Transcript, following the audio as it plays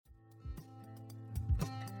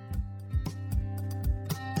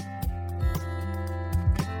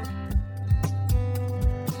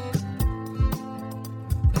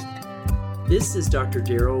This is Dr.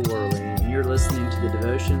 Daryl Worley, and you're listening to the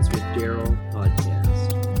Devotions with Daryl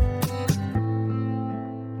podcast.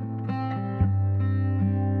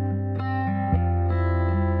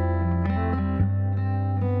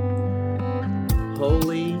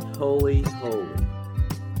 Holy, holy, holy,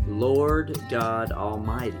 Lord God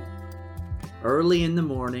Almighty. Early in the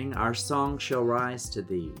morning our song shall rise to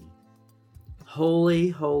thee. Holy,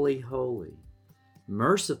 holy, holy,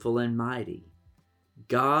 merciful and mighty,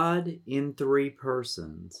 God in three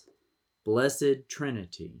persons, blessed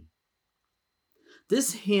Trinity.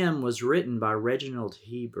 This hymn was written by Reginald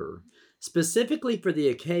Heber specifically for the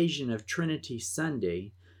occasion of Trinity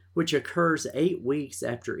Sunday, which occurs 8 weeks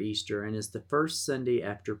after Easter and is the first Sunday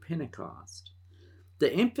after Pentecost.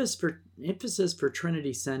 The emphasis for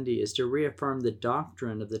Trinity Sunday is to reaffirm the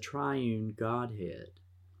doctrine of the triune Godhead.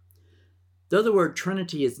 Though the word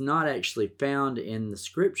Trinity is not actually found in the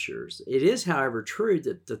Scriptures, it is, however, true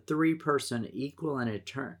that the three-person equal and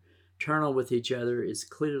eternal with each other is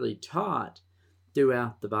clearly taught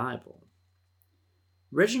throughout the Bible.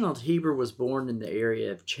 Reginald Heber was born in the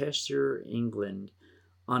area of Cheshire, England,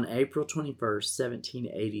 on April 21,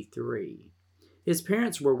 1783. His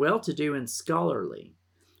parents were well-to-do and scholarly.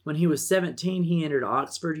 When he was 17, he entered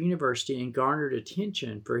Oxford University and garnered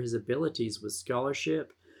attention for his abilities with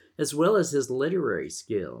scholarship as well as his literary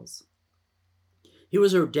skills. He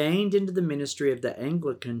was ordained into the ministry of the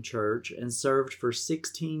Anglican Church and served for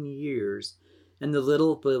 16 years in the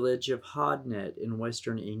little village of Hodnet in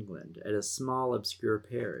western England at a small obscure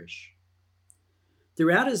parish.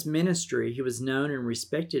 Throughout his ministry, he was known and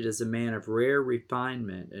respected as a man of rare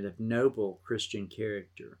refinement and of noble Christian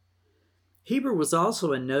character. Heber was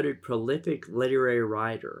also a noted prolific literary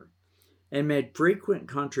writer and made frequent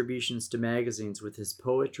contributions to magazines with his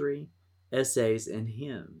poetry, essays, and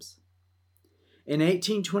hymns. In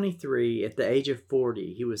 1823, at the age of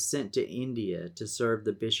 40, he was sent to India to serve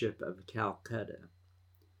the Bishop of Calcutta.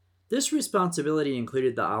 This responsibility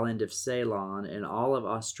included the island of Ceylon and all of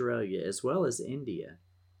Australia, as well as India.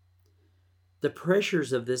 The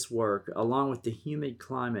pressures of this work, along with the humid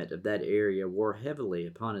climate of that area, wore heavily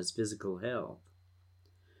upon his physical health.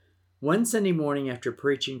 One Sunday morning, after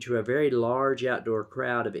preaching to a very large outdoor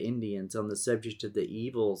crowd of Indians on the subject of the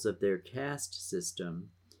evils of their caste system,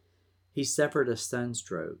 he suffered a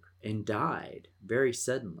sunstroke and died very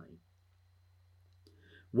suddenly.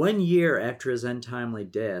 1 year after his untimely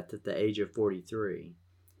death at the age of 43,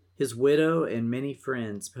 his widow and many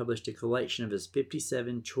friends published a collection of his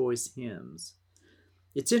 57 choice hymns.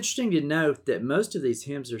 It's interesting to note that most of these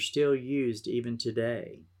hymns are still used even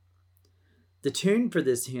today. The tune for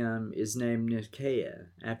this hymn is named Nicaea,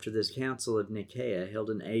 after the Council of Nicaea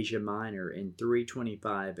held in Asia Minor in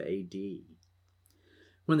 325 AD.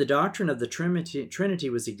 When the doctrine of the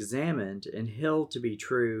Trinity was examined and held to be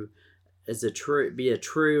true as a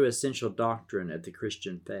true essential doctrine of the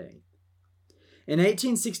Christian faith. In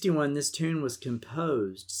 1861, this tune was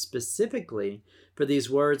composed specifically for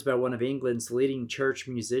these words by one of England's leading church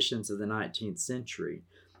musicians of the 19th century,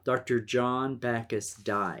 Dr. John Bacchus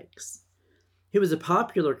Dykes. He was a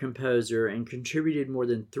popular composer and contributed more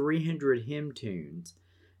than 300 hymn tunes,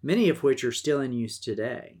 many of which are still in use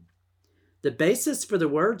today. The basis for the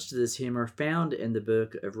words to this hymn are found in the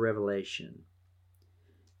book of Revelation.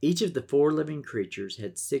 Each of the 4 living creatures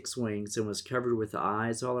had 6 wings and was covered with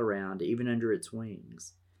eyes all around, even under its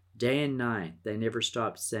wings. Day and night they never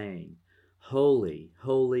stopped saying, "Holy,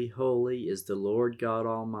 holy, holy is the Lord God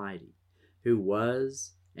Almighty, who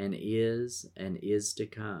was and is to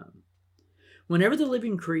come." Whenever the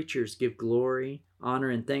living creatures give glory, honor,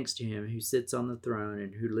 and thanks to him who sits on the throne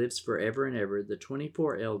and who lives forever and ever, the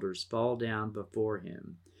 24 elders fall down before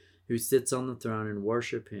him who sits on the throne and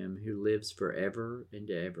worship him who lives forever and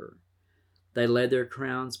ever. They lay their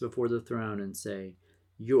crowns before the throne and say,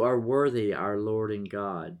 "You are worthy, our Lord and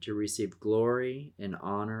God, to receive glory and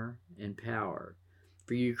honor and power,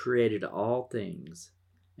 for you created all things,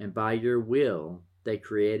 and by your will they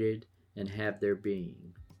created and have their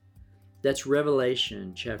being." That's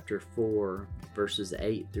Revelation chapter 4, verses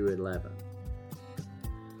 8 through 11.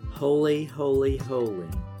 Holy, holy, holy,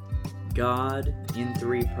 God in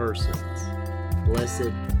three persons,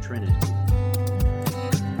 blessed Trinity.